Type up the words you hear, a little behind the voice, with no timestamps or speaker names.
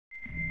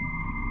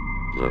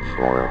The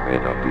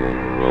formidable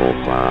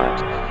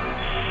robot.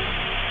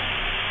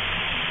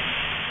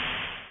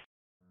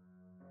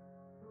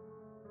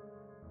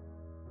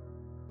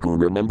 Who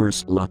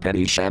remembers Le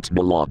Petit Chat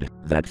Malade,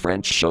 that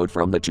French show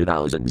from the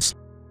 2000s?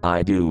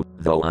 I do,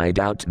 though I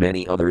doubt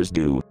many others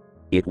do.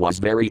 It was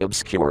very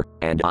obscure,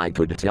 and I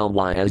could tell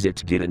why, as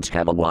it didn't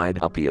have a wide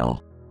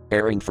appeal.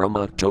 Airing from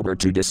October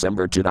to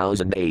December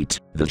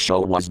 2008, the show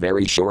was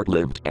very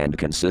short-lived and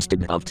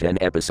consisted of 10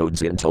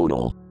 episodes in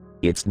total.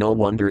 It's no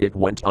wonder it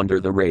went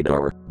under the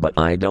radar, but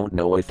I don't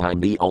know if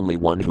I'm the only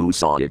one who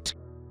saw it.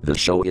 The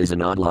show is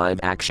an odd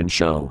live-action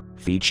show,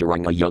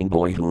 featuring a young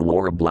boy who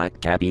wore a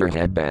black cat ear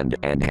headband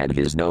and had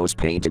his nose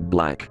painted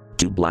black,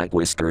 2 black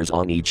whiskers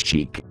on each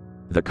cheek.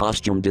 The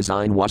costume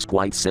design was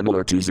quite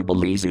similar to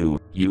Zoobilee,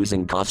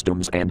 using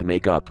costumes and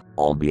makeup,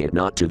 albeit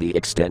not to the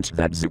extent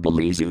that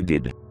Zoobilee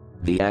did.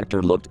 The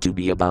actor looked to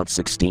be about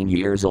 16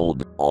 years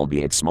old,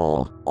 albeit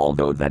small,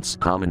 although that's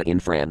common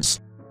in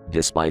France.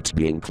 Despite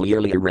being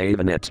clearly a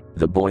ravenet,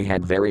 the boy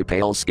had very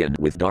pale skin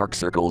with dark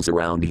circles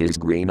around his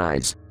green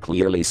eyes,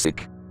 clearly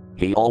sick.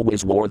 He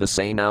always wore the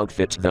same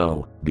outfit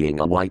though, being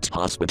a white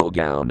hospital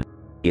gown.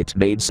 It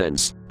made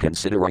sense,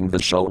 considering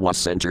the show was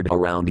centered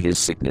around his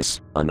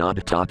sickness, an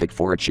odd topic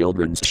for a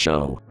children's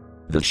show.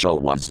 The show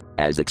was,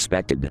 as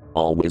expected,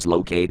 always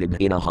located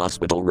in a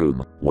hospital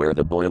room, where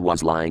the boy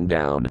was lying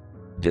down.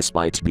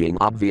 Despite being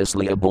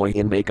obviously a boy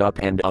in makeup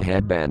and a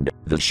headband,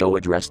 the show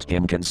addressed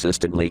him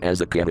consistently as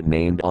a kid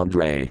named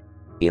Andre.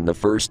 In the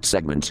first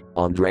segment,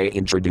 Andre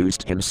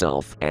introduced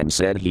himself and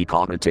said he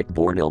caught a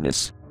tick-borne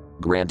illness.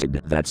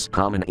 Granted, that's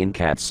common in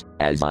cats,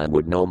 as I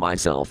would know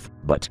myself,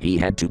 but he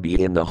had to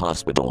be in the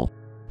hospital.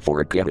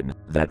 For a kitten,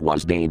 that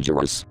was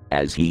dangerous,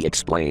 as he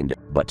explained,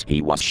 but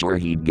he was sure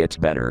he'd get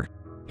better.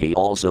 He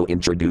also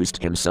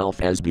introduced himself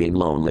as being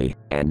lonely,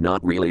 and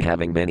not really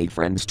having many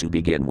friends to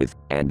begin with,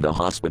 and the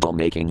hospital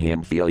making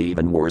him feel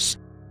even worse.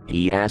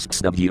 He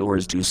asks the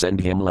viewers to send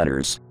him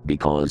letters,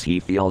 because he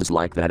feels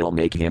like that'll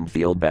make him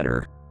feel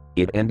better.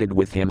 It ended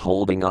with him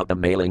holding up a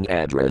mailing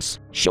address,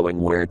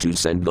 showing where to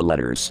send the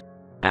letters.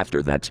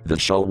 After that, the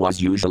show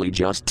was usually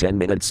just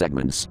 10-minute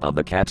segments of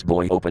the cat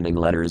boy opening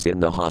letters in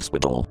the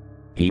hospital.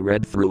 He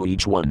read through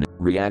each one,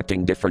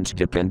 reacting different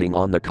depending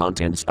on the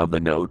contents of the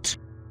note.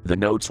 The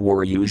notes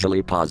were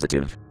usually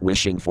positive,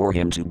 wishing for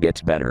him to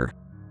get better.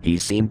 He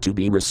seemed to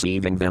be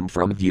receiving them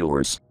from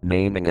viewers,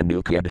 naming a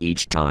new kid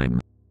each time.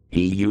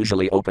 He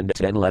usually opened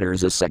 10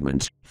 letters a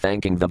segment,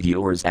 thanking the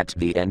viewers at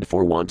the end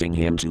for wanting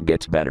him to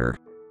get better.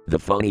 The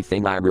funny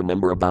thing I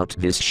remember about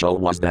this show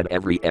was that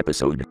every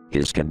episode,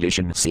 his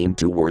condition seemed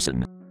to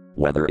worsen.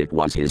 Whether it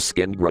was his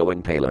skin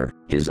growing paler,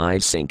 his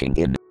eyes sinking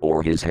in,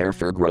 or his hair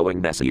fur growing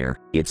messier,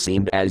 it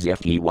seemed as if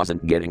he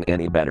wasn't getting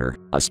any better,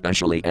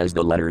 especially as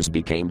the letters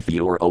became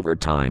fewer over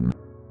time.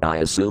 I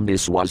assume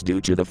this was due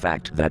to the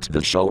fact that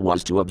the show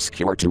was too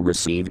obscure to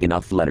receive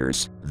enough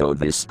letters, though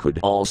this could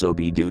also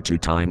be due to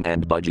time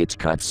and budget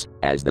cuts,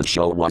 as the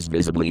show was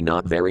visibly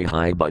not very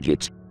high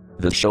budget.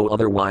 The show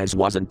otherwise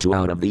wasn't too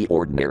out of the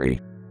ordinary.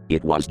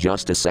 It was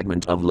just a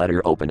segment of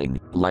letter opening,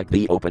 like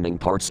the opening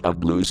parts of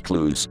Blue's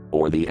Clues,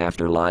 or the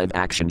after live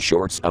action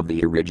shorts of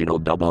the original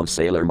dub of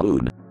Sailor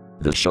Moon.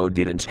 The show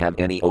didn't have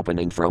any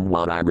opening from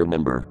what I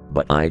remember,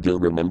 but I do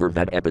remember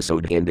that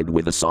episode ended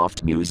with a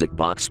soft music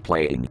box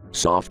playing,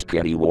 "Soft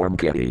Kitty Warm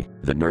Kitty,"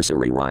 the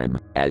nursery rhyme,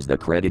 as the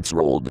credits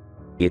rolled.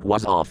 It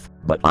was off,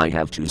 but I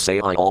have to say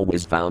I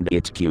always found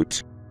it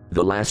cute.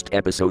 The last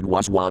episode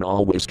was what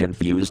always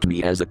confused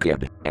me as a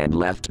kid, and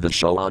left the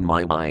show on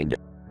my mind.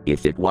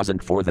 If it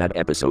wasn't for that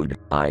episode,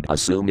 I'd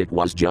assume it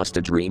was just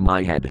a dream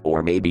I had,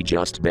 or maybe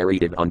just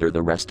buried it under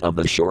the rest of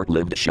the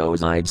short-lived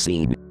shows I'd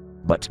seen.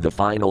 But the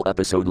final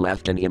episode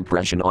left an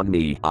impression on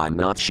me I'm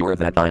not sure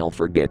that I'll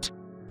forget.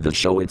 The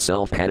show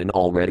itself had an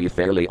already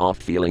fairly off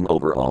feeling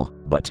overall,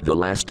 but the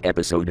last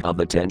episode of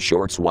the 10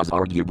 shorts was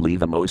arguably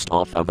the most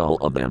off of all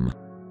of them.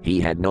 He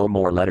had no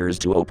more letters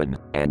to open,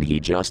 and he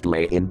just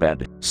lay in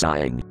bed,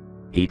 sighing.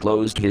 He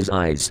closed his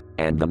eyes,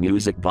 and the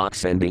music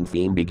box ending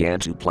theme began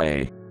to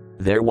play.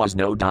 There was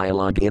no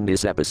dialogue in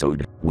this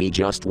episode, we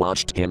just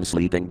watched him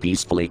sleeping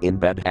peacefully in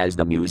bed as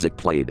the music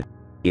played.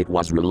 It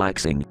was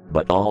relaxing,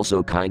 but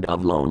also kind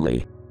of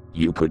lonely.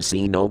 You could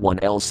see no one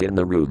else in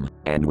the room,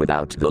 and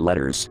without the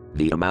letters,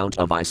 the amount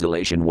of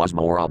isolation was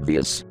more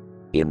obvious.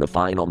 In the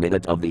final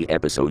minute of the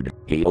episode,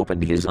 he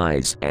opened his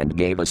eyes and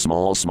gave a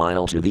small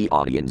smile to the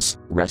audience,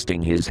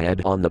 resting his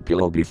head on the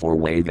pillow before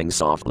waving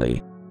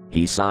softly.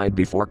 He sighed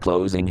before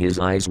closing his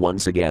eyes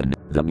once again,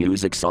 the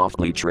music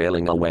softly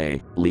trailing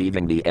away,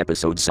 leaving the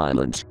episode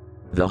silent.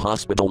 The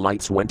hospital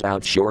lights went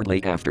out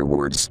shortly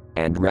afterwards,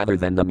 and rather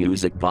than the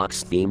music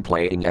box theme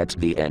playing at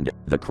the end,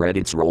 the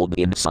credits rolled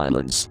in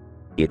silence.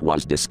 It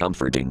was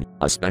discomforting,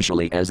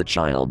 especially as a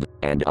child,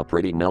 and a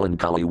pretty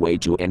melancholy way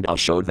to end a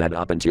show that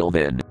up until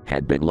then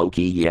had been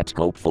low-key yet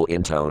hopeful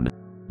in tone.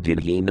 Did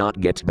he not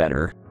get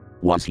better?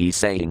 Was he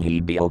saying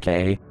he'd be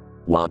okay?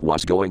 What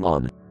was going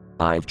on?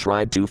 I've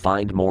tried to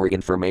find more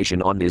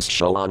information on this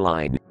show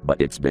online, but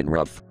it's been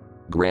rough.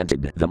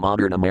 Granted, the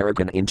modern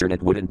American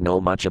internet wouldn't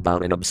know much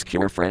about an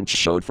obscure French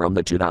show from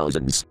the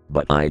 2000s,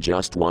 but I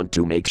just want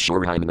to make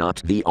sure I'm not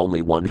the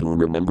only one who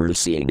remembers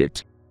seeing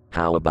it.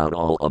 How about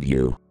all of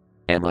you?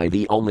 Am I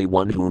the only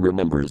one who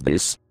remembers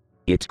this?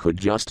 It could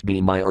just be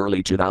my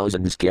early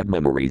 2000s kid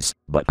memories,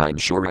 but I'm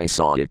sure I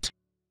saw it.